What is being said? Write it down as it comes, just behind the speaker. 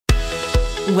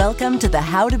Welcome to the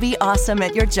How to Be Awesome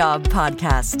at Your Job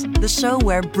podcast, the show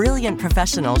where brilliant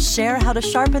professionals share how to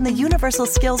sharpen the universal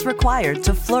skills required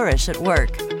to flourish at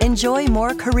work. Enjoy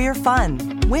more career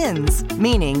fun, wins,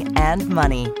 meaning, and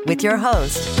money with your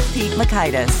host, Pete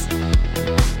Mockaitis.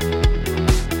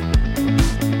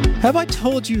 Have I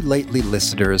told you lately,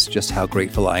 listeners, just how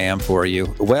grateful I am for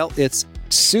you? Well, it's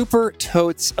super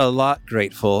totes a lot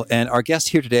grateful. And our guest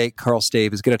here today, Carl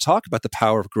Stave, is going to talk about the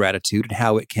power of gratitude and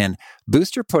how it can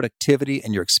boost your productivity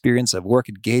and your experience of work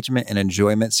engagement and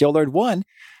enjoyment. So you'll learn, one,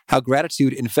 how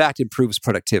gratitude, in fact, improves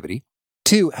productivity.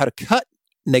 Two, how to cut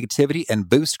negativity and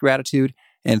boost gratitude.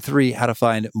 And three, how to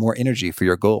find more energy for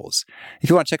your goals. If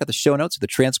you want to check out the show notes or the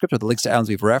transcript or the links to items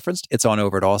we've referenced, it's on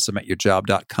over at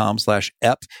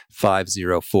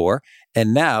awesomeatyourjob.com/EP504.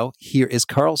 And now, here is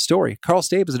Carl's story. Carl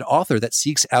Stave is an author that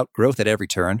seeks out growth at every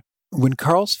turn. When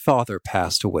Carl's father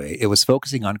passed away, it was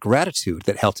focusing on gratitude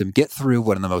that helped him get through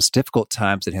one of the most difficult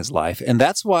times in his life, and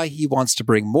that's why he wants to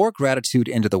bring more gratitude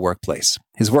into the workplace.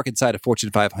 His work inside a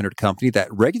Fortune 500 company that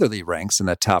regularly ranks in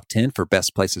the top 10 for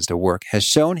best places to work has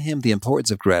shown him the importance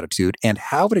of gratitude and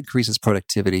how it increases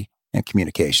productivity and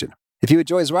communication. If he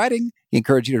enjoys writing, he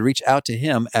encourages you to reach out to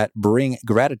him at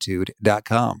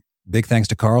bringgratitude.com. Big thanks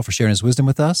to Carl for sharing his wisdom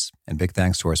with us, and big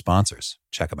thanks to our sponsors.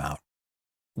 Check them out.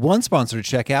 One sponsor to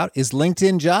check out is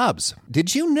LinkedIn Jobs.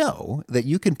 Did you know that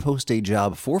you can post a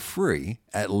job for free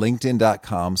at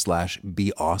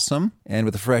linkedin.com/beawesome? And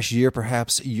with a fresh year,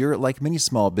 perhaps you're like many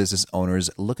small business owners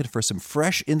looking for some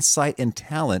fresh insight and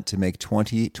talent to make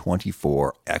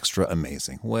 2024 extra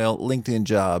amazing. Well, LinkedIn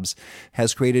Jobs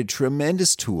has created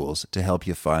tremendous tools to help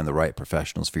you find the right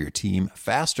professionals for your team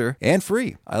faster and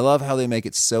free. I love how they make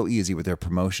it so easy with their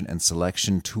promotion and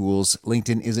selection tools.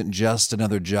 LinkedIn isn't just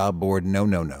another job board.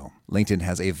 No. LinkedIn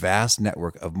has a vast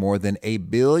network of more than 1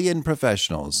 billion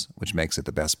professionals, which makes it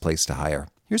the best place to hire.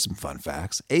 Here's some fun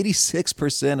facts.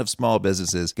 86% of small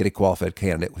businesses get a qualified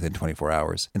candidate within 24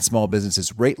 hours, and small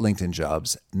businesses rate LinkedIn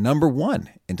Jobs number 1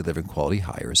 in delivering quality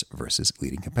hires versus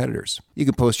leading competitors. You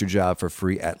can post your job for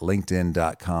free at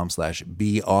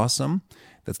linkedin.com/beawesome.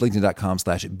 That's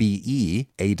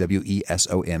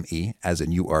linkedin.com/BEAWESOME, as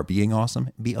in you are being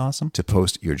awesome, be awesome, to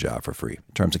post your job for free.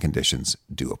 Terms and conditions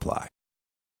do apply.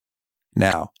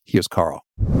 Now, here's Carl.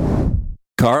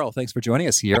 Carl, thanks for joining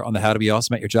us here on the How to Be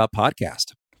Awesome at Your Job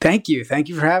podcast. Thank you. Thank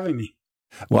you for having me.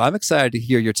 Well, I'm excited to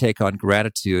hear your take on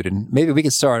gratitude, and maybe we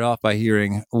can start off by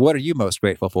hearing, what are you most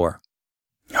grateful for?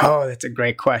 Oh, that's a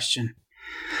great question.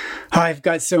 Oh, I've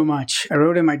got so much. I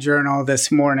wrote in my journal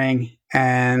this morning,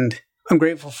 and I'm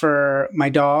grateful for my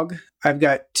dog. I've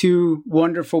got 2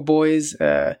 wonderful boys,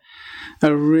 a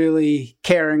really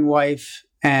caring wife,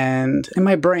 and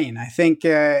my brain. I think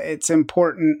it's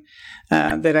important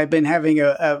that I've been having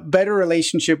a better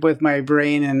relationship with my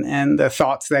brain and the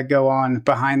thoughts that go on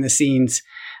behind the scenes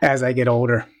as I get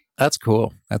older. That's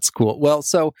cool. That's cool. Well,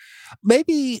 so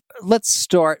maybe let's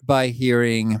start by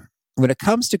hearing, when it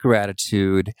comes to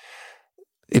gratitude,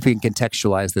 if we can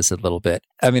contextualize this a little bit.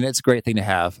 I mean, it's a great thing to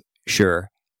have, sure.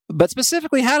 But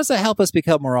specifically, how does that help us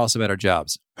become more awesome at our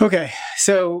jobs? Okay,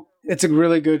 so it's a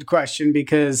really good question,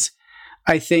 because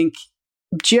I think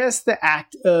just the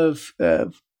act of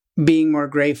being more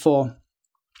grateful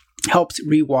helps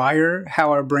rewire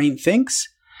how our brain thinks.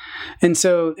 And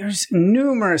so there's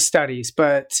numerous studies,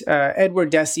 but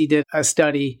Edward Deci did a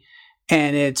study,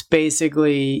 and it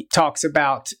basically talks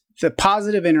about the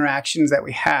positive interactions that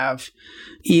we have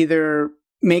either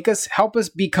help us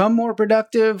become more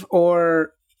productive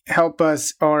or help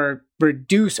us or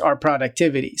reduce our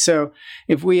productivity. So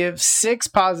if we have 6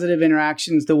 positive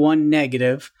interactions to 1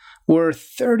 negative, we're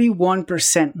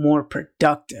 31% more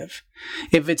productive.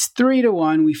 If it's 3 to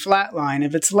 1, we flatline.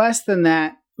 If it's less than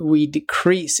that, we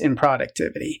decrease in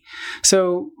productivity.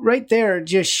 So right there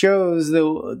just shows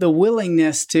the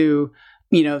willingness to,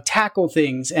 tackle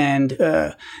things and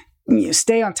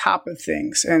stay on top of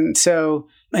things. And so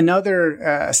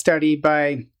another study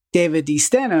by David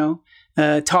DeSteno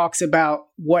talks about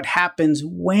what happens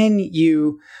when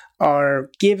you are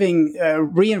giving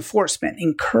reinforcement,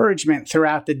 encouragement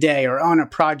throughout the day or on a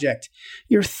project.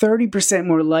 You're 30%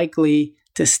 more likely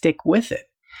to stick with it.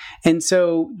 And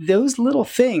so those little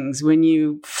things, when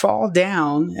you fall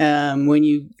down, when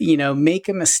you make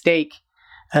a mistake,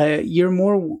 you're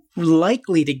more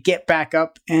likely to get back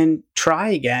up and try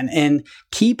again and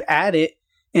keep at it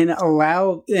and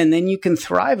then you can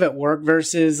thrive at work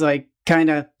versus like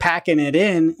kind of packing it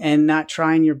in and not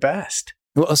trying your best.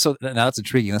 Well, so now that's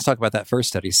intriguing. Let's talk about that first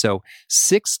study. So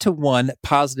 6-to-1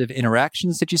 positive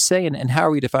interactions, did you say? And how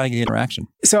are we defining the interaction?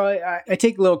 So I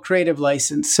take a little creative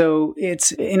license. So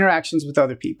it's interactions with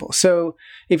other people. So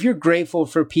if you're grateful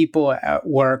for people at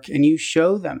work and you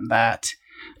show them that,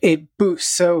 it boosts.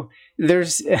 So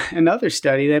there's another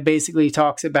study that basically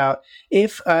talks about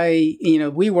if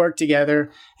we work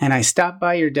together and I stop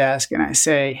by your desk and I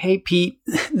say, hey, Pete,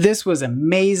 this was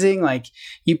amazing. Like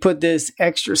you put this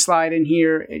extra slide in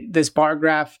here. This bar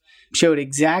graph showed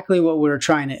exactly what we were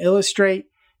trying to illustrate.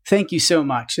 Thank you so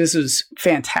much. This was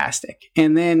fantastic.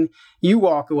 And then you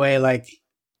walk away like,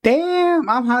 damn,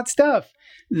 I'm hot stuff.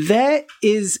 That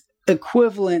is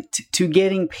equivalent to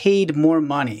getting paid more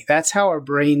money. That's how our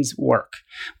brains work.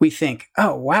 We think,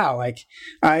 oh, wow, like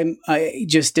I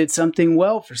just did something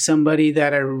well for somebody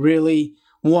that I really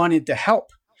wanted to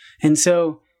help. And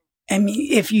so, I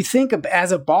mean, if you think of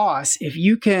as a boss, if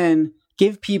you can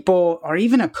give people, or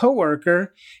even a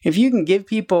coworker, if you can give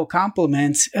people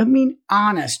compliments, I mean,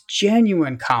 honest,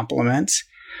 genuine compliments,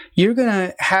 you're going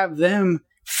to have them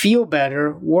feel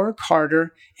better, work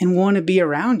harder, and want to be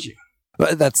around you.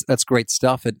 Well, that's great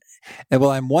stuff. And well,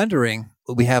 I'm wondering,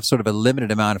 we have sort of a limited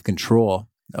amount of control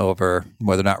over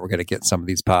whether or not we're going to get some of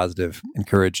these positive,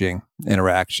 encouraging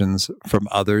interactions from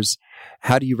others.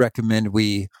 How do you recommend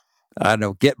we,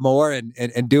 get more and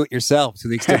do it yourself to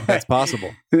the extent that's possible?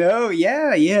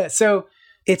 Yeah. So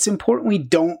it's important we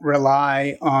don't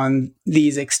rely on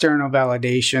these external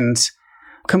validations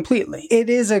completely. It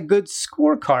is a good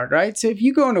scorecard, right? So if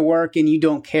you go into work and you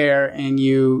don't care and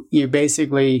you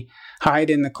basically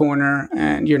hide in the corner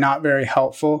and you're not very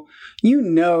helpful, you're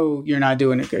not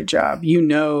doing a good job. You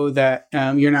know that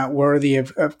you're not worthy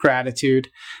of gratitude.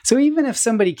 So even if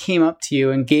somebody came up to you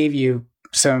and gave you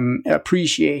some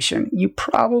appreciation, you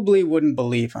probably wouldn't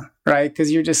believe them, right?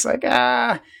 Because you're just like,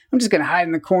 I'm just going to hide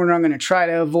in the corner. I'm going to try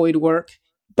to avoid work.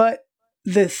 But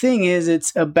the thing is,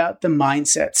 it's about the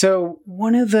mindset. So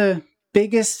one of the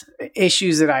biggest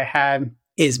issues that I had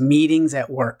is meetings at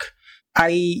work.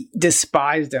 I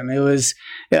despised them. It was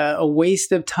a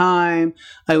waste of time.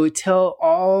 I would tell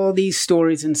all these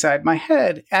stories inside my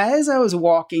head as I was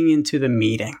walking into the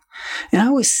meeting. And I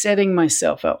was setting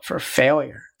myself up for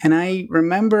failure. And I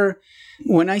remember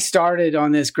when I started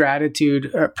on this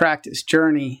gratitude practice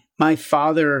journey, my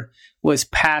father was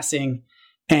passing.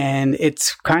 And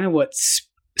it's kind of what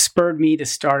spurred me to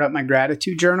start up my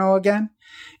gratitude journal again.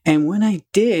 And when I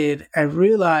did, I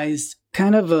realized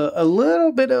kind of a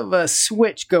little bit of a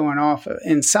switch going off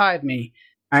inside me.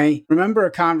 I remember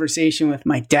a conversation with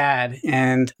my dad,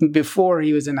 and before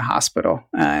he was in the hospital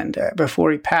and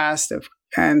before he passed,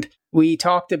 and we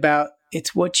talked about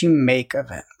it's what you make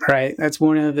of it, right? That's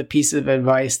one of the pieces of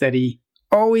advice that he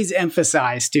always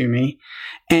emphasized to me.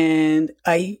 And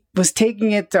I was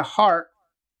taking it to heart.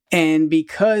 And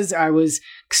because I was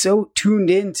so tuned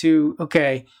into,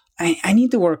 okay, I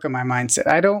need to work on my mindset.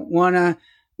 I don't want to.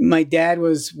 My dad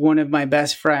was one of my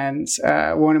best friends,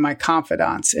 one of my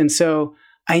confidants. And so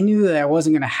I knew that I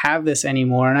wasn't going to have this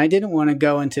anymore. And I didn't want to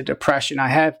go into depression. I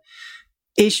have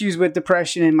issues with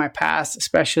depression in my past,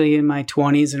 especially in my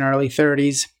 20s and early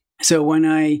 30s. So when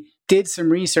I did some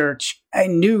research, I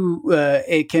knew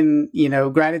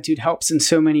gratitude helps in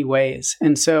so many ways.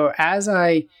 And so as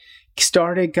I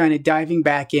started kind of diving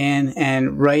back in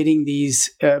and writing these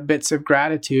bits of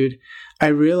gratitude, I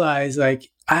realized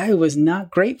I was not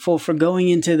grateful for going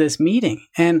into this meeting.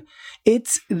 And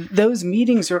those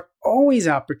meetings are always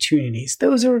opportunities.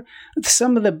 Those are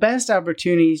some of the best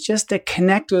opportunities just to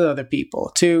connect with other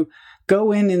people, to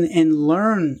go in and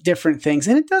learn different things.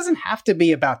 And it doesn't have to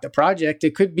be about the project.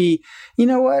 It could be,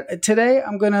 today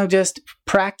I'm going to just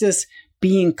practice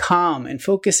being calm and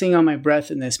focusing on my breath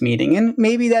in this meeting. And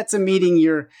maybe that's a meeting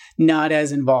you're not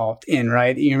as involved in,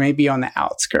 right? You may be on the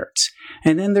outskirts.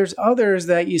 And then there's others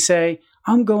that you say,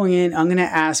 I'm going to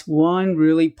ask one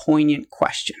really poignant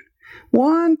question.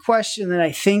 One question that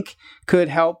I think could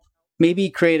help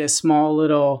maybe create a small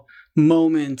little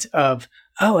moment of,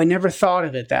 oh, I never thought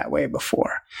of it that way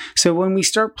before. So when we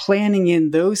start planting in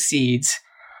those seeds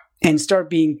and start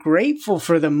being grateful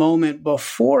for the moment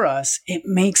before us, it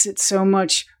makes it so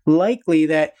much likely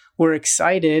that we're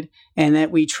excited and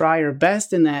that we try our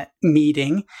best in that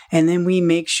meeting. And then we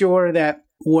make sure that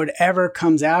whatever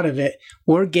comes out of it,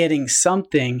 we're getting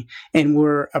something and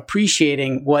we're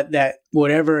appreciating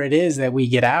whatever it is that we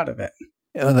get out of it.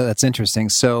 Oh, that's interesting.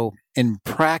 So in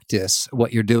practice,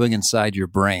 what you're doing inside your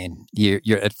brain,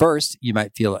 you're at first, you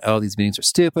might feel, oh, these meetings are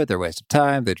stupid. They're a waste of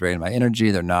time. They drain my energy.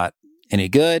 They're not any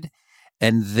good.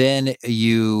 And then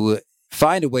you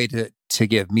find a way to to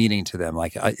give meaning to them.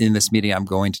 Like in this meeting, I'm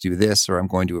going to do this, or I'm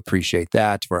going to appreciate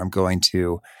that, or I'm going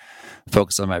to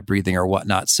focus on my breathing or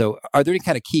whatnot. So are there any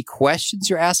kind of key questions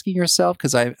you're asking yourself?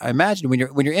 Because I imagine when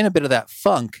you're in a bit of that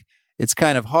funk, it's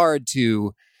kind of hard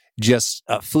to just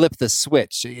flip the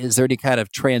switch. Is there any kind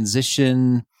of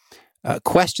transition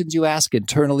questions you ask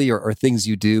internally or things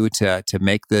you do to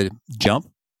make the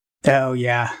jump? Oh,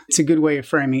 yeah. It's a good way of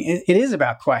framing it. It is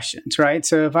about questions, right?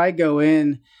 So if I go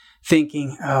in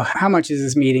thinking, oh, how much is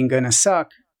this meeting going to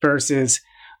suck? Versus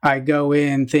I go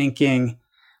in thinking,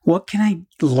 what can I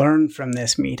learn from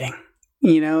this meeting?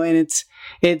 And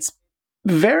it's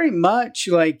very much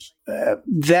like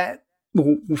that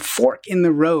fork in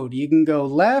the road. You can go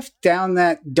left down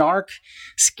that dark,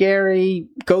 scary,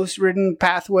 ghost-ridden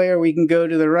pathway, or we can go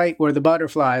to the right where the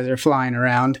butterflies are flying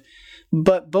around.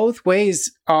 But both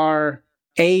ways are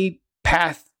a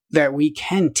path that we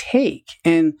can take.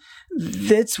 And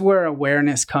that's where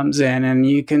awareness comes in. And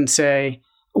you can say,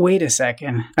 wait a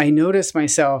second, I notice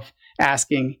myself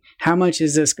asking, how much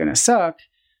is this going to suck?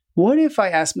 What if I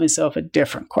ask myself a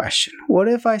different question? What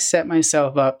if I set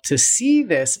myself up to see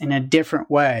this in a different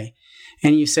way?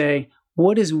 And you say,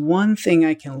 what is one thing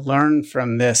I can learn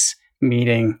from this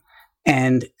meeting?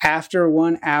 And after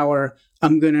 1 hour,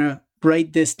 I'm going to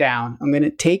write this down. I'm going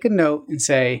to take a note and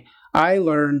say, I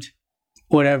learned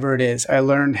whatever it is. I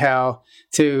learned how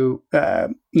to,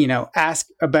 ask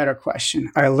a better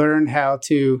question. I learned how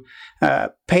to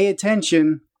pay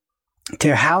attention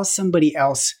to how somebody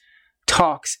else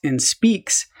talks and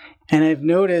speaks. And I've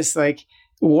noticed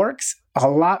work's a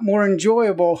lot more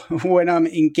enjoyable when I'm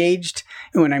engaged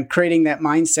and when I'm creating that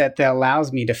mindset that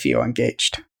allows me to feel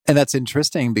engaged. And that's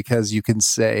interesting because you can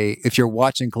say, if you're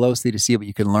watching closely to see what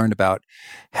you can learn about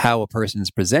how a person is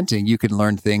presenting, you can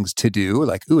learn things to do,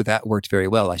 like, ooh, that worked very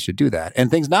well, I should do that. And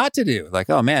things not to do, like,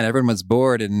 oh man, everyone's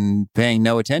bored and paying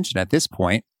no attention at this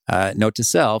point. Note to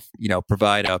self,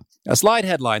 provide a slide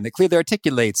headline that clearly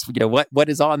articulates, what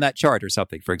is on that chart or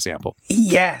something, for example.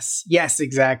 Yes,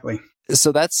 exactly.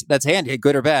 So that's handy,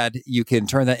 good or bad. You can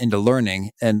turn that into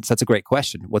learning. And that's a great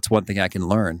question. What's one thing I can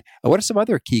learn? What are some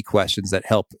other key questions that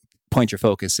help point your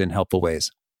focus in helpful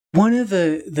ways? One of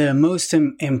the most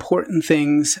important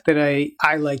things that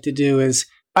I like to do is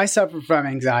I suffer from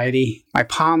anxiety. My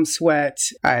palms sweat.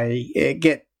 I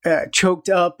get choked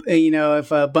up,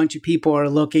 if a bunch of people are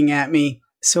looking at me.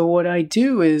 So what I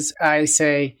do is I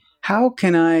say, how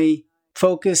can I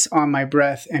focus on my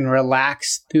breath and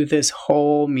relax through this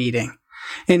whole meeting?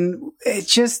 And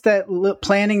it's just that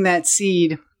planting that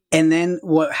seed. And then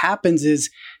what happens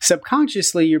is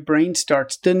subconsciously your brain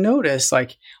starts to notice,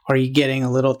 are you getting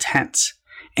a little tense?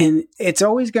 And it's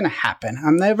always going to happen.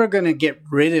 I'm never going to get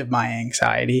rid of my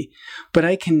anxiety, but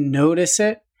I can notice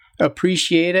it,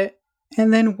 appreciate it,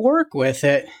 and then work with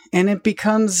it. And it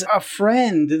becomes a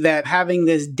friend that having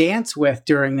this dance with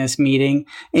during this meeting,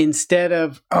 instead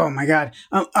of, oh my God,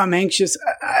 I'm anxious.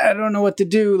 I don't know what to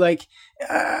do.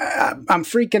 I'm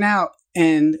freaking out.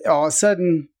 And all of a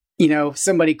sudden,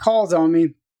 somebody calls on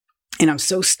me and I'm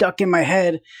so stuck in my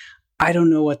head. I don't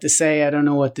know what to say. I don't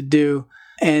know what to do.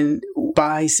 And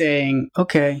by saying,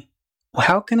 okay,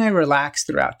 how can I relax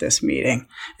throughout this meeting?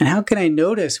 And how can I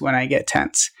notice when I get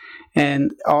tense?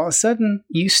 And all of a sudden,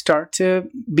 you start to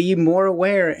be more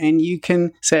aware and you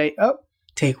can say, oh,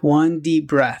 take one deep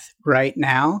breath right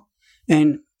now.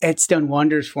 And it's done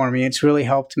wonders for me. It's really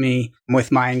helped me with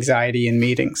my anxiety in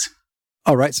meetings.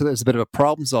 All right. So there's a bit of a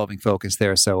problem-solving focus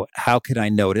there. So how can I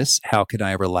notice? How can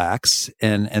I relax?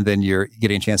 And then you're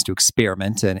getting a chance to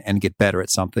experiment and get better at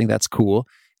something. That's cool.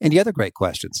 Any other great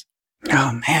questions?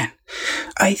 Oh, man.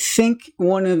 I think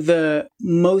one of the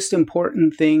most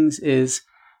important things is,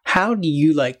 how do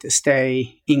you like to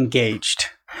stay engaged?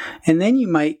 And then you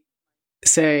might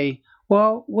say,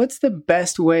 well, what's the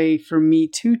best way for me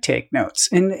to take notes?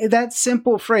 And that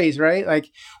simple phrase, right?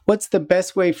 What's the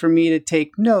best way for me to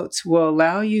take notes will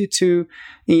allow you to,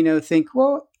 think,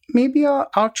 well, maybe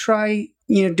I'll try,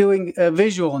 doing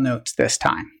visual notes this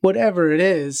time. Whatever it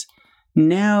is,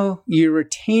 now you're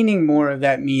retaining more of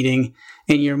that meeting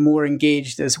and you're more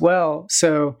engaged as well.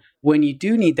 So when you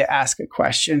do need to ask a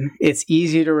question, it's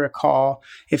easy to recall.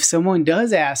 If someone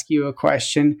does ask you a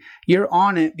question, you're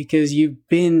on it because you've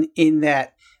been in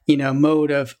that,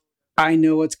 mode of, I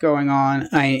know what's going on.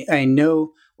 I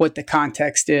know what the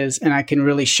context is, and I can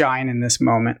really shine in this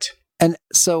moment. And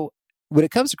so when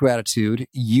it comes to gratitude,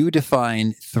 you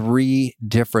define 3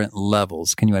 different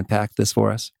levels. Can you unpack this for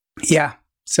us? Yeah.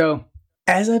 So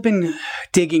as I've been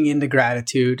digging into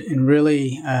gratitude and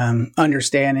really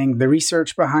understanding the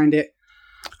research behind it,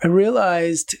 I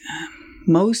realized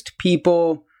most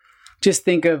people just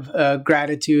think of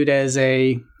gratitude as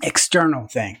a external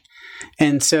thing.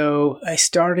 And so I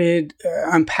started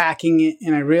unpacking it,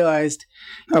 and I realized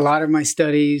a lot of my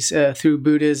studies through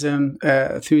Buddhism,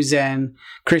 through Zen,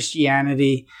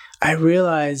 Christianity, I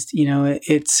realized,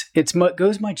 it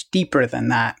goes much deeper than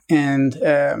that. And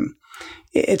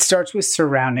it starts with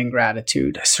surrounding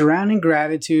gratitude. Surrounding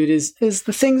gratitude is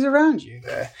the things around you,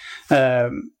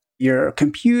 your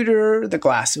computer, the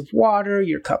glass of water,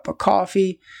 your cup of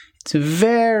coffee. It's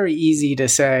very easy to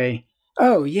say,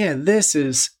 oh yeah, this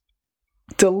is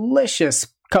delicious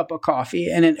cup of coffee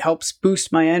and it helps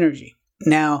boost my energy.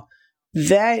 Now,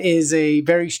 that is a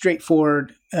very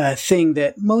straightforward thing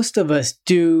that most of us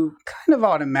do kind of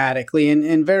automatically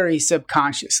and very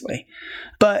subconsciously.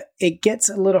 But it gets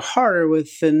a little harder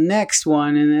with the next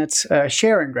one, and that's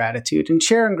sharing gratitude. And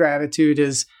sharing gratitude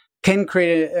can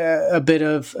create a bit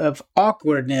of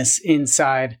awkwardness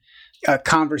inside a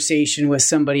conversation with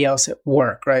somebody else at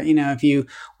work, right? If you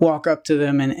walk up to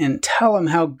them and tell them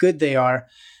how good they are,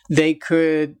 they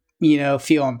could,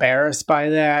 feel embarrassed by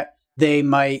that. They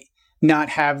might not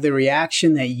have the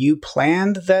reaction that you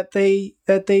planned that they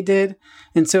did.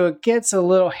 And so it gets a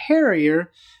little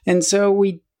hairier. And so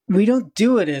we don't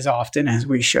do it as often as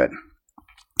we should.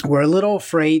 We're a little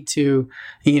afraid to,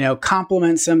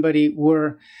 compliment somebody.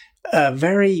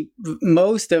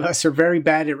 Most of us are very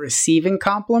bad at receiving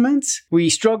compliments. We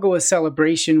struggle with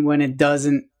celebration when it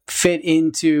doesn't fit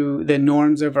into the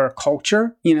norms of our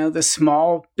culture, the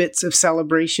small bits of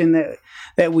celebration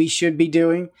that we should be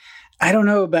doing. I don't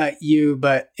know about you,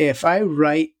 but if I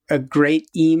write a great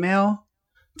email,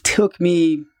 it took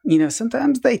me,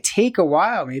 sometimes they take a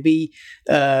while, maybe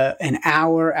an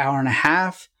hour and a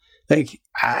half. Like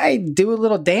I do a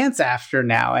little dance after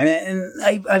now, and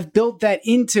I've built that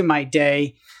into my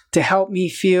day to help me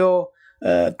feel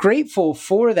grateful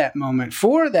for that moment,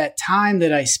 for that time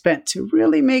that I spent to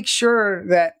really make sure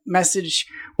that message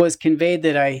was conveyed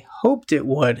that I hoped it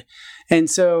would. And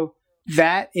so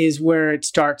that is where it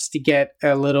starts to get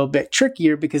a little bit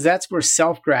trickier, because that's where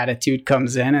self-gratitude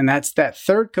comes in. And that's that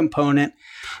third component.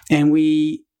 And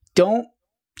we don't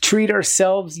treat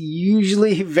ourselves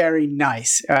usually very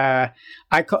nice. I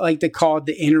like to call it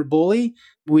the inner bully.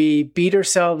 We beat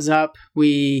ourselves up.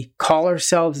 We call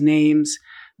ourselves names.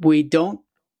 We don't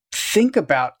think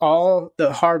about all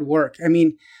the hard work. I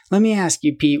mean, let me ask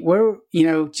you, Pete, where,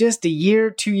 just a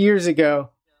year, 2 years ago,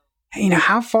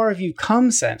 how far have you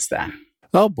come since then?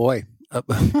 Oh, boy.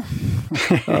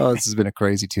 This has been a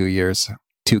crazy 2 years.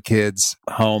 2 kids,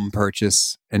 home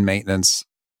purchase and maintenance,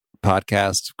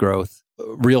 podcast growth,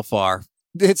 real far.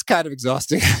 It's kind of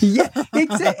exhausting. Yeah,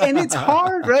 and it's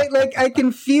hard, right? Like I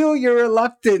can feel your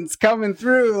reluctance coming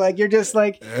through. Like you're just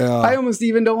like, I almost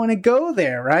even don't want to go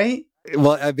there, right?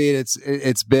 Well, I mean,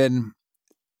 there's been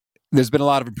a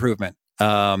lot of improvement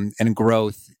and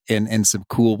growth in some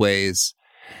cool ways.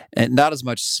 And not as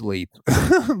much sleep,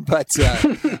 but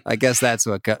I guess that's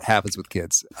what happens with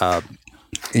kids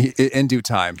in due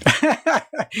time.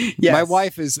 Yes. My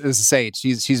wife is a saint.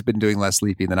 She's been doing less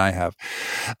sleeping than I have,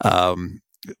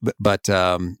 but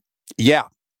yeah,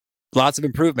 lots of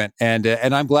improvement, and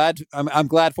I'm glad. I'm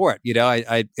glad for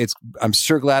it. I'm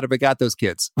sure glad if I got those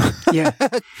kids. Yeah,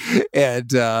 and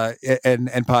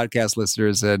podcast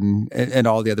listeners and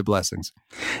all the other blessings.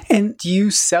 And do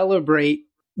you celebrate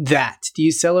that? Do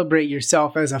you celebrate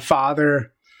yourself as a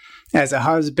father, as a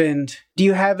husband? Do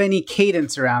you have any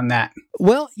cadence around that?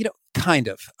 Well, kind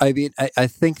of. I mean, I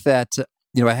think that,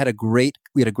 we had a great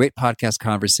podcast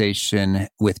conversation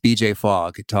with BJ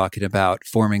Fogg talking about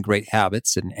forming great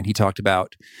habits. And he talked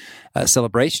about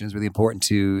celebration is really important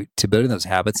to building those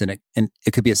habits. And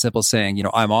it could be a simple saying,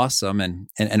 I'm awesome.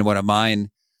 And one of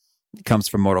mine comes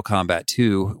from Mortal Kombat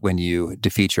 2, when you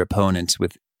defeat your opponent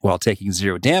while taking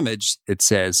 0 damage, it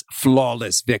says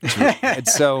flawless victory. And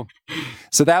so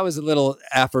that was a little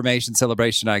affirmation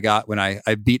celebration I got when I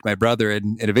beat my brother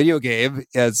in a video game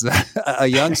as a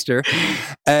youngster.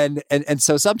 And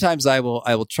so sometimes I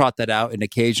will trot that out, and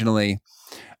occasionally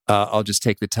I'll just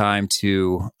take the time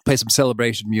to play some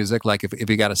celebration music. Like if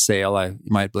we got a sale, I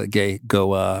might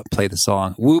go play the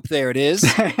song. Whoop, there it is.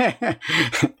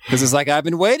 Because it's like, I've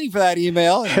been waiting for that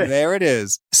email, and there it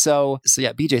is. So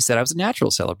yeah, BJ said I was a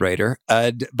natural celebrator,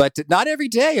 but not every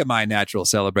day am I a natural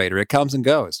celebrator. It comes and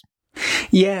goes.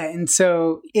 Yeah, and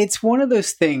so it's one of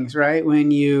those things, right?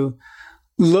 When you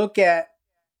look at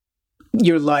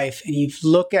your life and you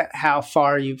look at how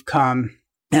far you've come.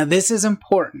 Now, this is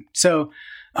important. So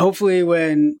hopefully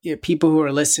when people who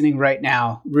are listening right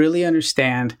now really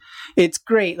understand, it's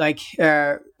great.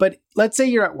 But let's say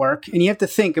you're at work and you have to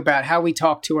think about how we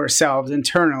talk to ourselves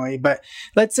internally. But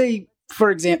let's say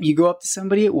for example, you go up to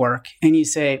somebody at work and you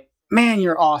say, man,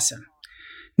 you're awesome.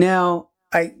 Now,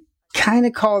 I kind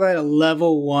of call that a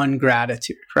level 1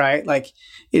 gratitude, right? Like,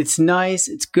 it's nice,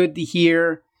 it's good to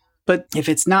hear, but if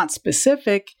it's not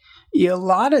specific, a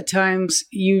lot of times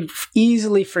you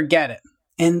easily forget it.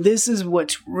 And this is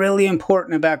what's really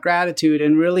important about gratitude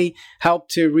and really help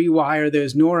to rewire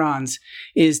those neurons,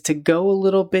 is to go a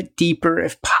little bit deeper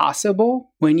if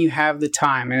possible when you have the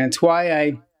time. And it's why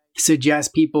I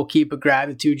suggest people keep a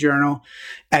gratitude journal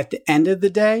at the end of the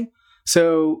day.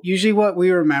 So usually what we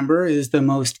remember is the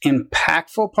most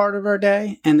impactful part of our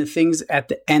day and the things at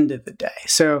the end of the day.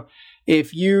 So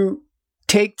if you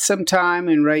take some time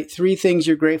and write 3 things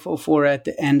you're grateful for at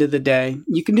the end of the day.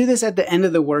 You can do this at the end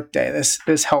of the workday.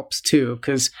 This helps too,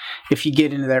 because if you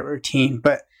get into that routine.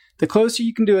 But the closer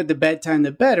you can do it to bedtime,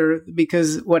 the better,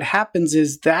 because what happens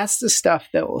is that's the stuff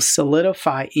that will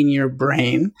solidify in your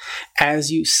brain as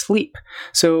you sleep.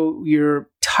 So you're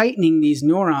tightening these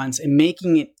neurons and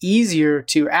making it easier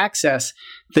to access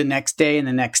the next day and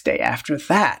the next day after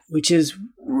that, which is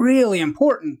really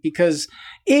important, because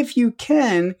if you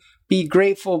can be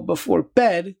grateful before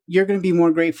bed, you're going to be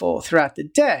more grateful throughout the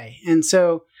day. And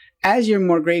so as you're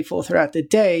more grateful throughout the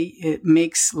day, it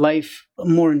makes life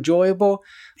more enjoyable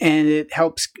and it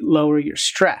helps lower your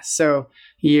stress. So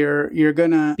you're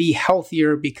going to be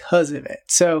healthier because of it.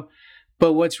 So,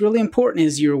 but what's really important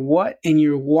is your what and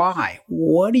your why.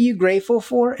 What are you grateful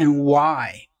for and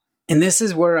why? And this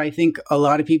is where I think a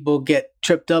lot of people get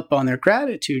tripped up on their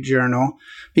gratitude journal,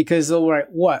 because they'll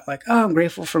write what? Like, oh, I'm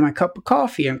grateful for my cup of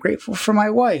coffee. I'm grateful for my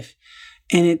wife.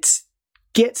 And it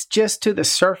gets just to the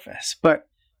surface. But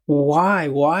why?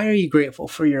 Why are you grateful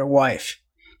for your wife?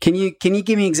 Can you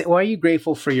give me why are you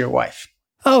grateful for your wife?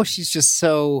 Oh, she's just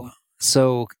so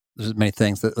there's many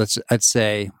things that I'd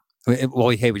say. Well,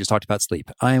 hey, we just talked about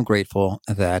sleep. I am grateful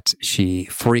that she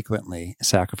frequently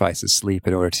sacrifices sleep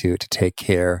in order to take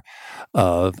care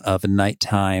of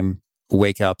nighttime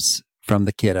wake ups from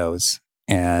the kiddos.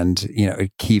 And,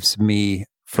 it keeps me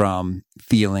from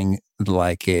feeling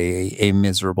like a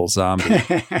miserable zombie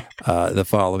the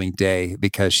following day,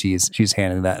 because she's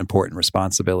handling that important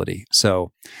responsibility.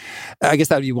 So I guess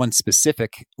that would be one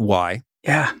specific why.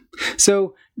 Yeah.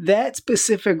 So that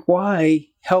specific why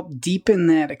helped deepen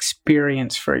that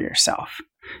experience for yourself.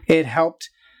 It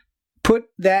helped put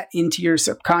that into your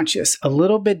subconscious a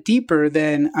little bit deeper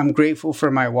than I'm grateful for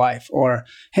my wife, or,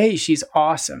 hey, she's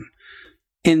awesome.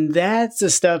 And that's the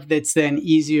stuff that's then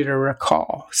easier to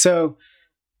recall. So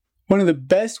one of the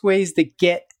best ways to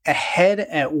get ahead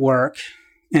at work,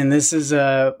 and this is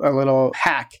a little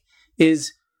hack,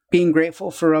 is being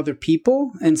grateful for other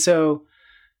people. And so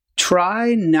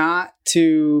try not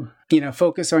to,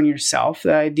 focus on yourself.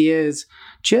 The idea is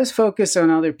just focus on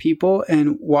other people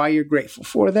and why you're grateful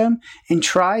for them, and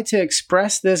try to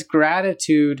express this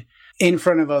gratitude in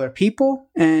front of other people.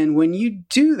 And when you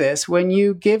do this, when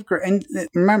you give, and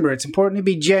remember, it's important to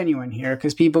be genuine here,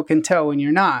 because people can tell when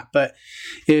you're not. But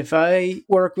if I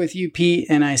work with you, Pete,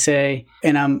 and I say,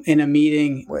 and I'm in a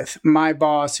meeting with my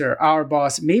boss or our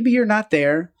boss, maybe you're not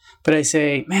there, but I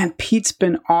say, man, Pete's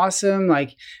been awesome.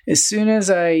 Like, as soon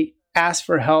as I asked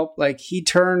for help, like, he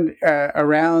turned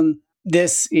around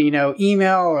this,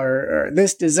 email or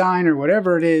this design or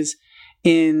whatever it is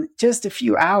in just a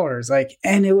few hours. Like,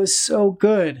 and it was so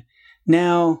good.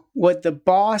 Now, what the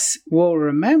boss will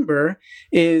remember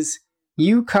is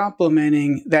you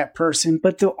complimenting that person,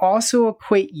 but they'll also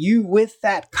equate you with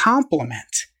that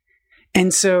compliment.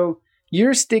 And so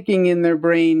you're sticking in their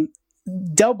brain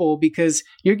double, because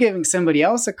you're giving somebody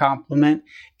else a compliment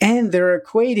and they're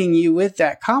equating you with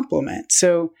that compliment.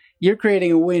 So you're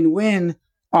creating a win-win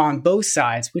on both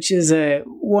sides, which is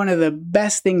one of the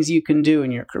best things you can do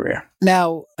in your career.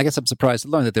 Now, I guess I'm surprised to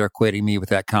learn that they're equating me with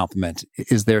that compliment.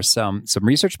 Is there some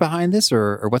research behind this,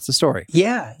 or what's the story?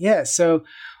 Yeah. So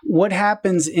what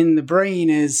happens in the brain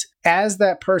is, as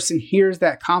that person hears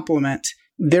that compliment,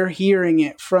 they're hearing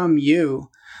it from you.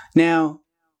 Now,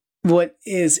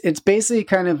 it's basically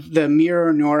kind of the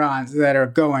mirror neurons that are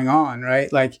going on,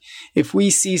 right? Like, if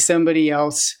we see somebody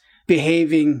else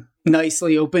behaving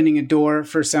nicely, opening a door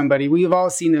for somebody, we've all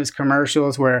seen those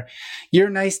commercials where you're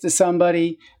nice to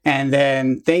somebody and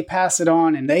then they pass it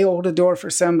on and they hold a door for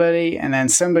somebody, and then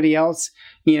somebody else,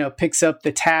 picks up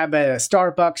the tab at a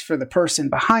Starbucks for the person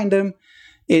behind them.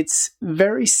 It's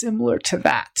very similar to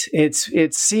that. It's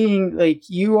seeing, like,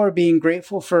 you are being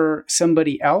grateful for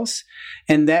somebody else,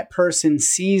 and that person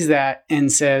sees that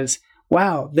and says,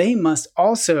 wow, they must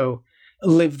also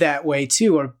live that way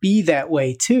too, or be that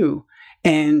way too.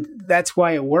 And that's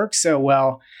why it works so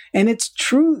well. And it's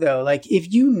true though. Like,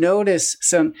 if you notice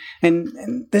and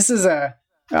this is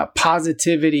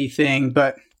positivity thing,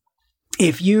 but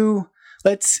if you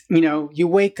you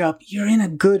wake up, you're in a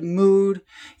good mood,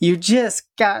 you just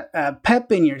got a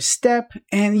pep in your step,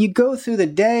 and you go through the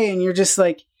day and you're just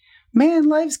like, man,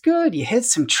 life's good. You hit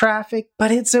some traffic,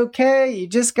 but it's okay. You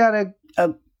just got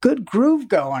a good groove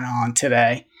going on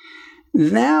today.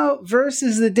 Now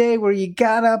versus the day where you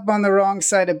got up on the wrong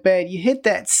side of bed, you hit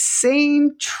that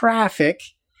same traffic,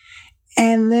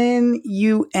 and then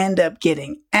you end up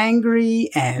getting angry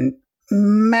and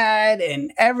mad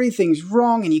and everything's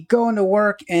wrong, and you go into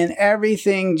work and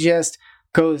everything just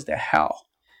goes to hell.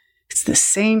 It's the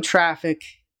same traffic,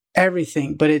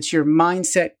 everything, but it's your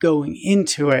mindset going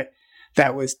into it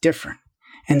that was different.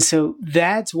 And so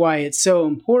that's why it's so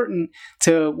important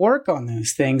to work on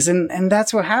those things. And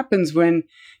that's what happens when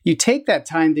you take that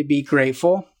time to be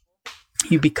grateful.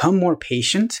 You become more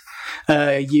patient.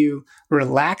 You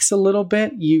relax a little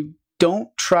bit. You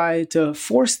don't try to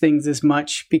force things as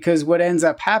much, because what ends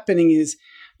up happening is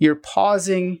you're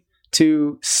pausing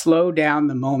to slow down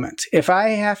the moment. If I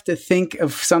have to think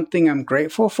of something I'm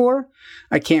grateful for,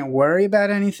 I can't worry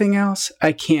about anything else.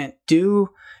 I can't do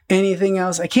anything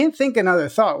else. I can't think another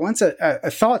thought. Once a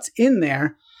thought's in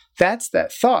there, that's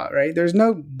that thought, right? There's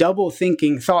no double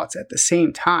thinking thoughts at the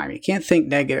same time. You can't think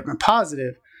negative and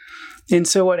positive. And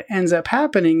so what ends up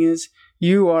happening is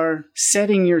you are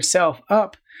setting yourself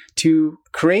up to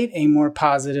create a more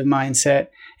positive mindset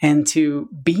and to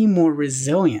be more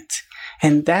resilient.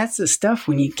 And that's the stuff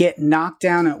when you get knocked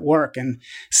down at work and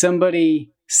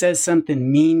somebody says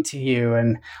something mean to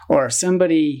you, or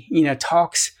somebody,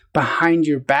 talks behind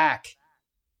your back.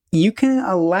 You can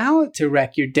allow it to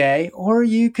wreck your day, or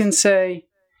you can say,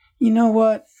 you know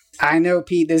what? I know,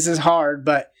 Pete, this is hard,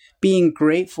 but being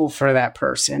grateful for that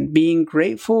person, being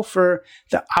grateful for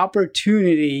the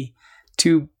opportunity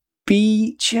to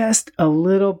be just a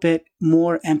little bit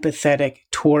more empathetic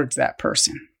towards that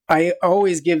person. I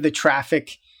always give the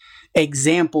traffic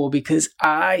example because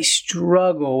I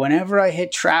struggle. Whenever I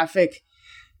hit traffic,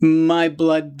 my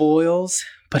blood boils,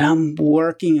 but I'm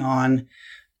working on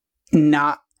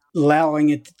not allowing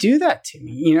it to do that to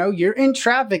me. You're in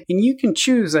traffic and you can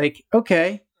choose like,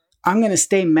 okay, I'm going to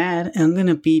stay mad and I'm going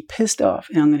to be pissed off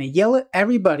and I'm going to yell at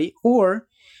everybody. Or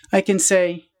I can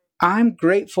say, I'm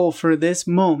grateful for this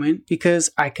moment because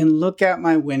I can look out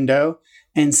my window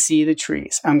and see the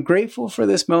trees. I'm grateful for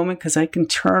this moment because I can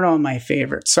turn on my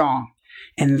favorite song.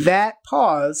 And that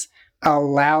pause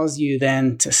allows you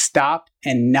then to stop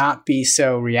and not be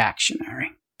so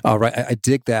reactionary. All right. I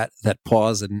dig that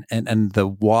pause and the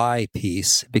why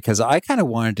piece, because I kind of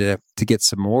wanted to get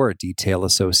some more detail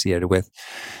associated with,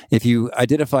 if you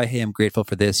identify, hey, I'm grateful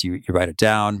for this, you write it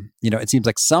down. It seems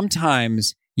like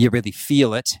sometimes you really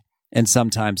feel it and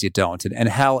sometimes you don't. And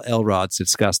Hal Elrod's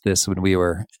discussed this when we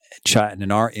were chatting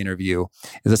in our interview,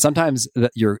 is that sometimes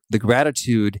the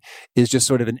gratitude is just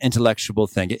sort of an intellectual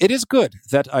thing. It is good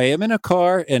that I am in a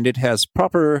car and it has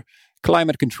proper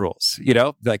climate controls,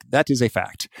 like that is a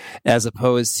fact, as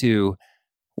opposed to,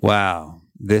 wow,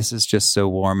 this is just so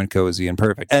warm and cozy and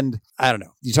perfect. And I don't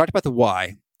know, you talked about the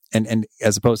why and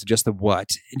as opposed to just the what.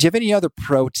 Do you have any other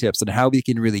pro tips on how we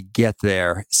can really get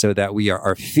there so that we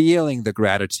are feeling the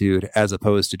gratitude as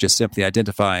opposed to just simply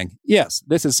identifying, yes,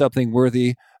 this is something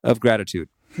worthy of gratitude?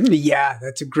 Yeah,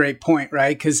 that's a great point,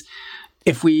 right? Because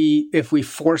if we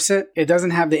force it, it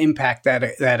doesn't have the impact that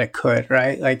it could,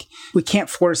 right? Like, we can't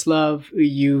force love.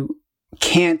 You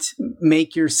can't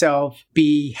make yourself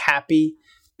be happy,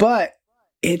 but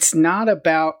it's not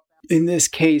about, in this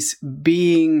case,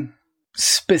 being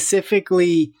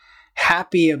specifically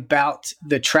happy about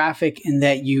the traffic and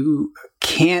that you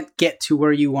can't get to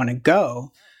where you want to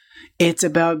go. It's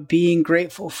about being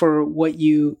grateful for what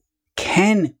you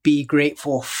can be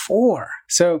grateful for.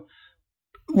 So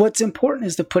what's important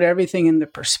is to put everything into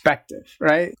perspective,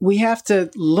 right? We have to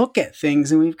look at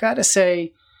things and we've got to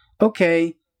say,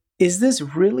 okay, is this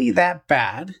really that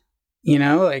bad?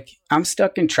 Like, I'm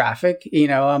stuck in traffic,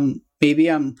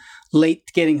 maybe I'm late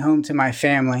getting home to my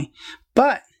family.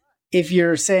 But if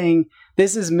you're saying,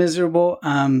 this is miserable,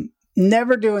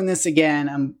 never doing this again,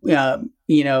 I'm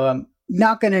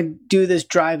not going to do this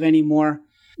drive anymore,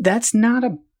 that's not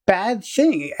a bad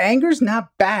thing. Anger's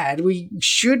not bad. We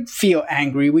should feel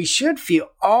angry. We should feel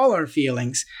all our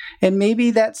feelings. And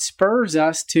maybe that spurs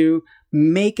us to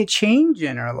make a change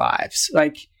in our lives.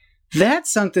 Like,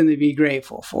 that's something to be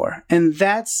grateful for. And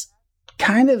that's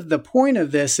kind of the point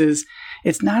of this, is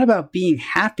it's not about being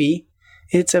happy.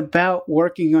 It's about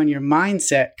working on your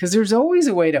mindset, because there's always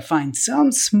a way to find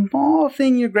some small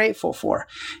thing you're grateful for.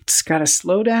 It's got to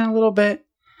slow down a little bit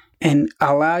and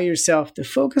allow yourself to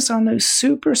focus on those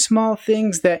super small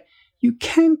things that you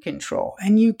can control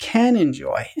and you can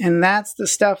enjoy. And that's the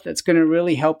stuff that's going to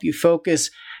really help you focus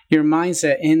your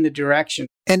mindset in the direction.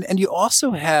 And you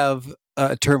also have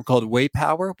a term called way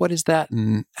power. What is that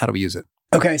and how do we use it?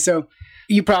 Okay, so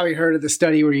you probably heard of the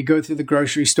study where you go through the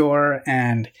grocery store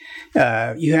and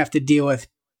you have to deal with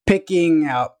picking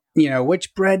out,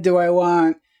 which bread do I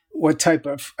want? What type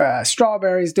of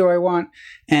strawberries do I want?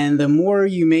 And the more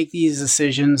you make these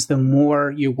decisions, the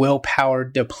more your willpower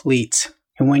depletes.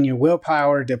 And when your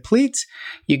willpower depletes,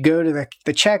 you go to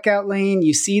the checkout lane,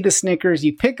 you see the Snickers,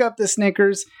 you pick up the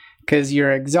Snickers because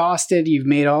you're exhausted. You've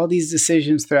made all these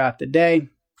decisions throughout the day,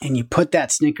 and you put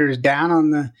that Snickers down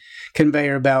on the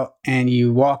conveyor belt and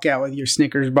you walk out with your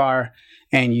Snickers bar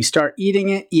and you start eating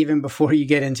it even before you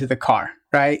get into the car,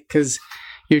 right? Because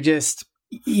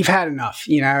you've had enough,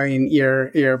 and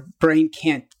your brain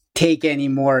can't take any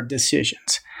more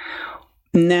decisions.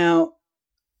 Now,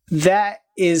 that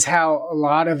is how a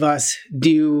lot of us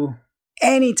do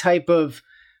any type of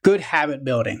good habit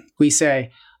building. We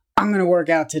say, I'm going to work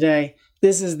out today.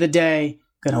 This is the day.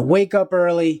 I'm going to wake up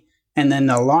early. And then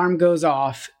the alarm goes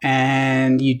off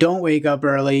and you don't wake up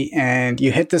early and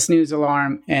you hit the snooze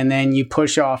alarm and then you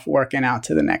push off working out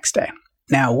to the next day.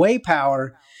 Now, way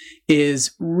power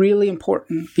is really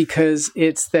important because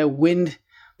it's the wind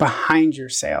behind your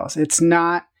sails. It's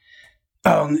not,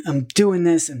 oh, I'm doing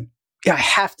this and I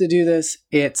have to do this.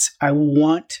 It's, I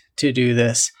want to do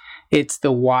this. It's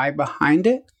the why behind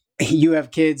it. You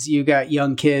have kids, you got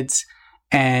young kids,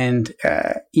 and,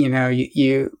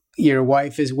 your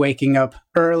wife is waking up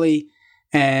early,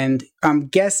 and I'm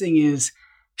guessing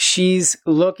she's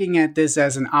looking at this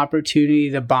as an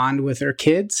opportunity to bond with her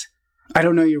kids. I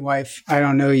don't know your wife. I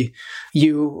don't know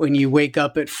you when you wake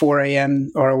up at 4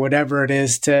 a.m. or whatever it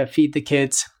is to feed the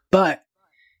kids. But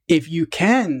if you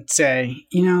can say,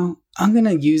 I'm going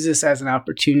to use this as an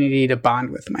opportunity to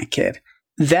bond with my kid,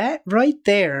 that right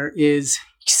there is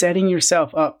setting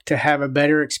yourself up to have a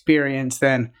better experience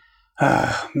than,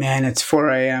 man, it's 4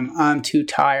 a.m. I'm too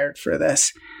tired for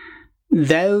this.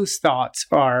 Those thoughts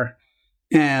are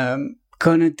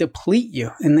going to deplete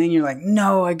you. And then you're like,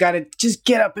 no, I got to just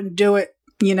get up and do it.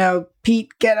 Pete,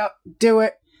 get up, do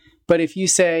it. But if you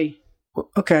say,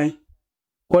 okay,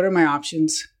 what are my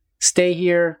options? Stay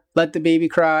here, let the baby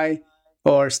cry,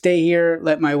 or stay here,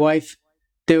 let my wife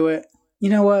do it. You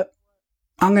know what?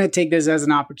 I'm going to take this as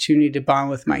an opportunity to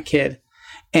bond with my kid.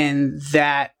 And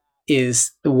that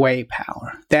is the way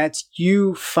power. That's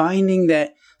you finding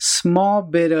that small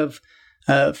bit of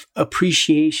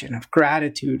appreciation, of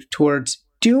gratitude towards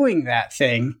doing that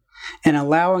thing and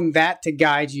allowing that to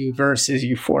guide you versus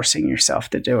you forcing yourself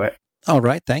to do it. All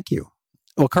right. Thank you.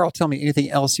 Well, Carl, tell me anything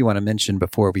else you want to mention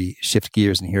before we shift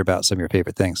gears and hear about some of your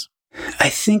favorite things. I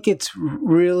think it's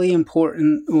really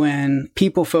important when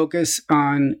people focus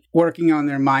on working on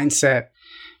their mindset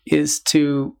is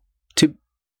to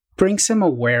bring some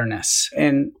awareness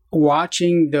and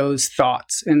watching those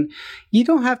thoughts. And you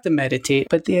don't have to meditate,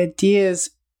 but the idea is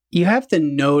you have to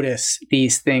notice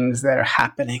these things that are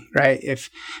happening, right? If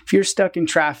you're stuck in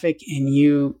traffic and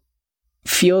you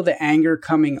feel the anger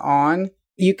coming on,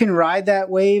 you can ride that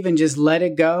wave and just let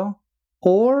it go,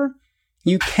 or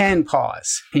you can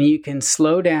pause and you can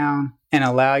slow down and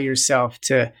allow yourself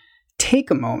to take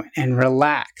a moment and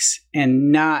relax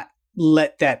and not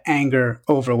let that anger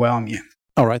overwhelm you.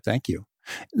 All right. Thank you.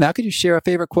 Now, could you share a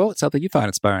favorite quote, something you find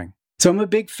inspiring? So I'm a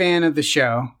big fan of the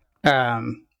show.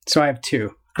 So I have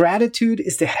two. Gratitude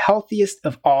is the healthiest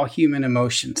of all human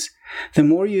emotions. The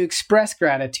more you express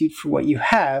gratitude for what you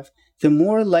have, the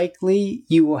more likely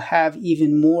you will have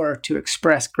even more to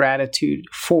express gratitude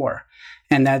for.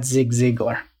 And that's Zig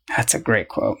Ziglar. That's a great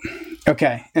quote.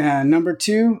 Okay. Number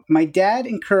two, my dad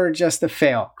encouraged us to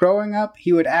fail. Growing up,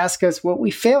 he would ask us what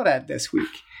we failed at this week.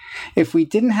 If we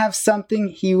didn't have something,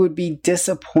 he would be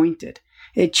disappointed.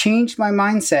 It changed my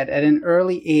mindset at an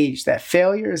early age that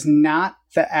failure is not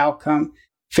the outcome.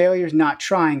 Failure is not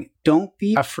trying. Don't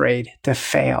be afraid to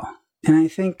fail. And I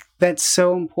think that's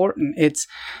so important. It's,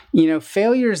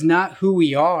 failure is not who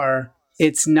we are.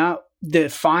 It's not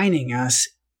defining us.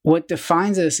 What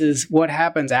defines us is what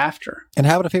happens after. And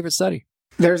how about a favorite study?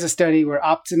 There's a study where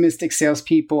optimistic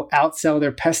salespeople outsell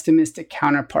their pessimistic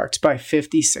counterparts by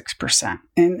 56%.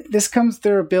 And this comes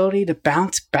their ability to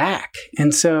bounce back.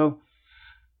 And so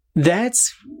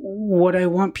that's what I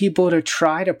want people to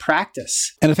try to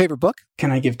practice. And a favorite book?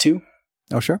 Can I give two?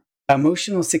 Oh, sure.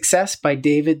 Emotional Success by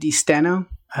David DeSteno.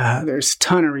 There's a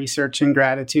ton of research and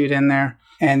gratitude in there.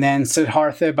 And then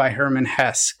Siddhartha by Hermann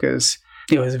Hesse, because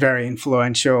it was very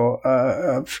influential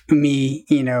of me,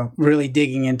 really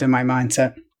digging into my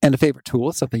mindset. And a favorite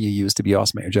tool, something you use to be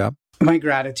awesome at your job? My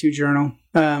gratitude journal.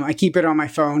 I keep it on my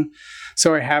phone,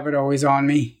 so I have it always on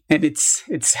me. And it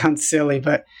sounds silly,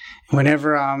 but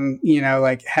whenever I'm,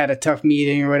 like had a tough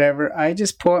meeting or whatever, I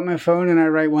just pull out my phone and I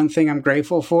write one thing I'm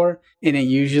grateful for. And it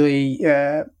usually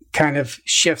kind of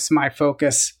shifts my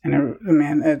focus. And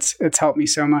man, it's helped me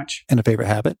so much. And a favorite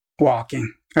habit?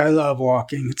 Walking. I love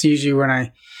walking. It's usually when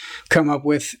I come up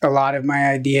with a lot of my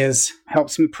ideas,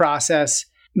 helps me process.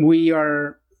 We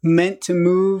are meant to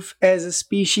move as a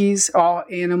species. All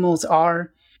animals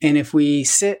are. And if we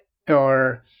sit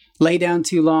or lay down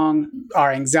too long,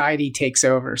 our anxiety takes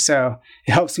over. So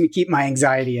it helps me keep my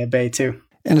anxiety at bay too.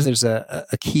 And if there's a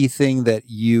key thing that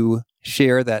you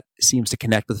share that seems to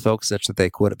connect with folks such that they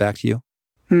quote it back to you?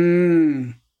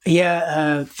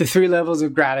 Yeah, the 3 levels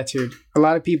of gratitude. A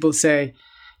lot of people say,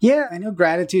 yeah, I know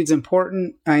gratitude's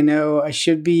important. I know I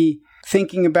should be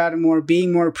thinking about it more,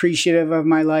 being more appreciative of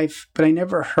my life, but I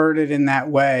never heard it in that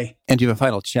way. And do you have a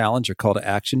final challenge or call to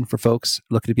action for folks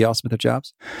looking to be awesome at their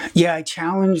jobs? Yeah, I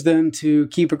challenge them to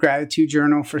keep a gratitude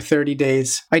journal for 30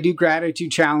 days. I do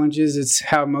gratitude challenges. It's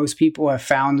how most people have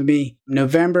found me.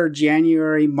 November,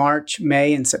 January, March,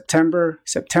 May, and September.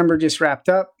 September just wrapped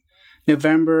up.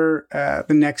 November,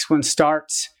 the next one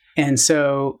starts. And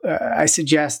so I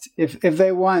suggest if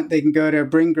they want, they can go to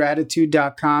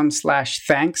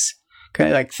bringgratitude.com/thanks.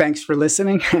 Okay, like thanks for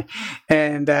listening.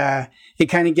 And it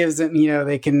kind of gives them,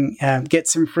 they can get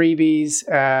some freebies,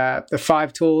 the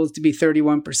 5 tools to be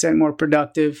 31% more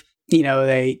productive.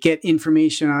 They get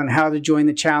information on how to join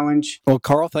the challenge. Well,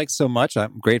 Carl, thanks so much.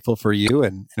 I'm grateful for you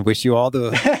and wish you all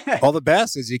the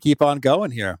best as you keep on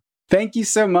going here. Thank you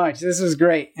so much. This was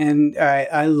great. And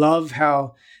I love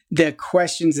how the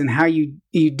questions and how you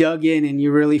dug in and you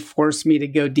really forced me to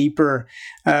go deeper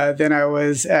than I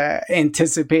was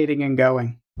anticipating and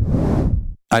going.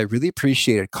 I really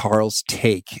appreciated Carl's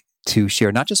take to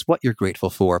share not just what you're grateful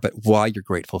for, but why you're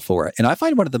grateful for it. And I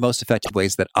find one of the most effective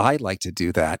ways that I like to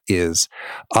do that is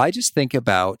I just think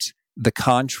about the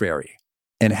contrary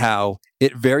and how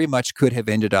it very much could have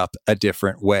ended up a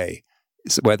different way.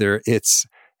 So whether it's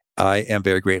I am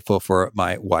very grateful for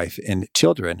my wife and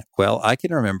children. Well, I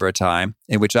can remember a time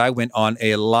in which I went on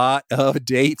a lot of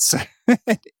dates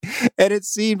and it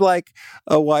seemed like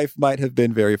a wife might have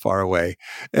been very far away.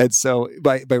 And so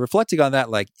by reflecting on that,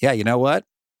 like, yeah, you know what?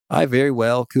 I very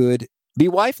well could be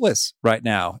wifeless right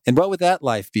now. And what would that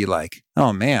life be like?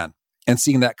 Oh, man. And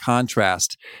seeing that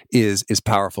contrast is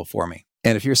powerful for me.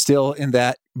 And if you're still in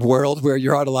that world where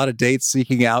you're on a lot of dates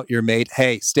seeking out your mate,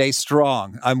 hey, stay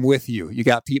strong. I'm with you. You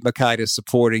got Pete Mockaitis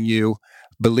supporting you,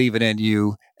 believing in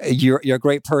you. You're a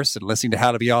great person listening to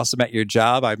How to Be Awesome at Your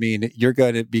Job. I mean, you're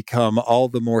going to become all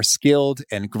the more skilled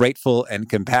and grateful and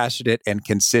compassionate and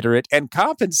considerate and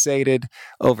compensated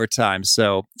over time.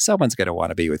 So someone's going to want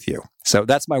to be with you. So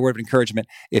that's my word of encouragement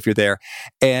if you're there.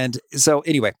 And so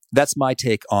anyway, that's my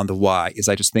take on the why is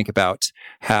I just think about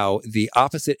how the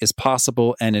opposite is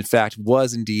possible and in fact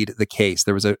was indeed the case.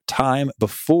 There was a time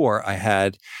before I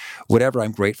had whatever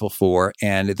I'm grateful for,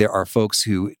 and there are folks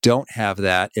who don't have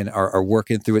that and are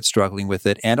working through it, struggling with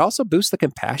it, and also boost the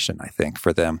compassion, I think,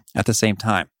 for them at the same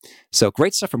time. So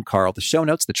great stuff from Carl. The show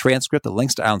notes, the transcript, the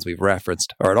links to items we've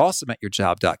referenced are at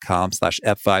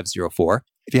awesomeatyourjob.com/F504.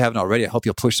 If you haven't already, I hope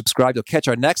you'll push subscribe. You'll catch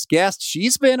our next guest.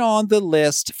 She's been on the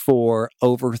list for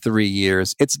over 3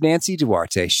 years. It's Nancy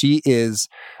Duarte. She is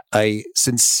a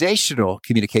sensational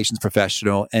communications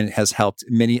professional and has helped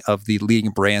many of the leading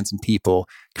brands and people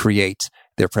create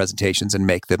their presentations and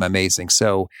make them amazing.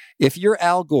 So if you're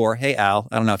Al Gore, hey Al,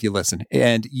 I don't know if you listen,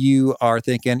 and you are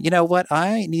thinking, you know what,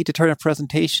 I need to turn a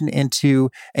presentation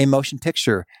into a motion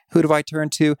picture. Who do I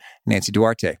turn to? Nancy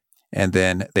Duarte. And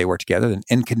then they worked together. Then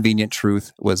Inconvenient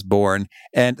Truth was born.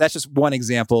 And that's just one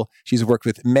example. She's worked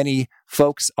with many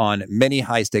folks on many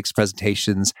high-stakes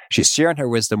presentations. She's sharing her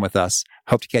wisdom with us.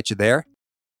 Hope to catch you there.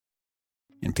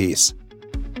 In peace.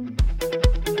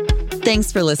 Thanks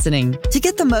for listening. To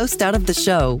get the most out of the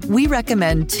show, we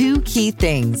recommend 2 key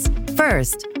things.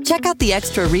 First, check out the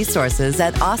extra resources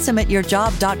at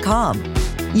awesomeatyourjob.com.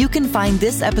 You can find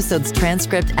this episode's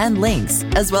transcript and links,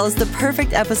 as well as the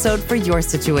perfect episode for your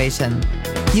situation.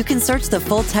 You can search the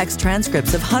full-text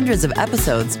transcripts of hundreds of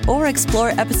episodes or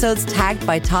explore episodes tagged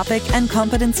by topic and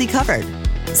competency covered.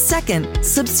 Second,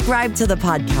 subscribe to the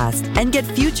podcast and get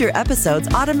future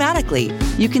episodes automatically.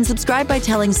 You can subscribe by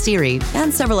telling Siri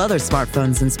and several other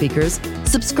smartphones and speakers,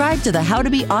 subscribe to the How to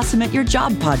Be Awesome at Your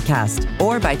Job podcast,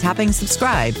 or by tapping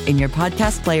subscribe in your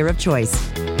podcast player of choice.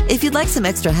 If you'd like some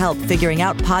extra help figuring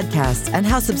out podcasts and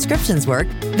how subscriptions work,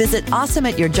 visit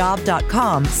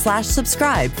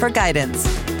awesomeatyourjob.com/subscribe for guidance.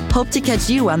 Hope to catch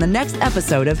you on the next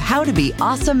episode of How to Be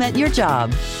Awesome at Your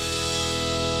Job.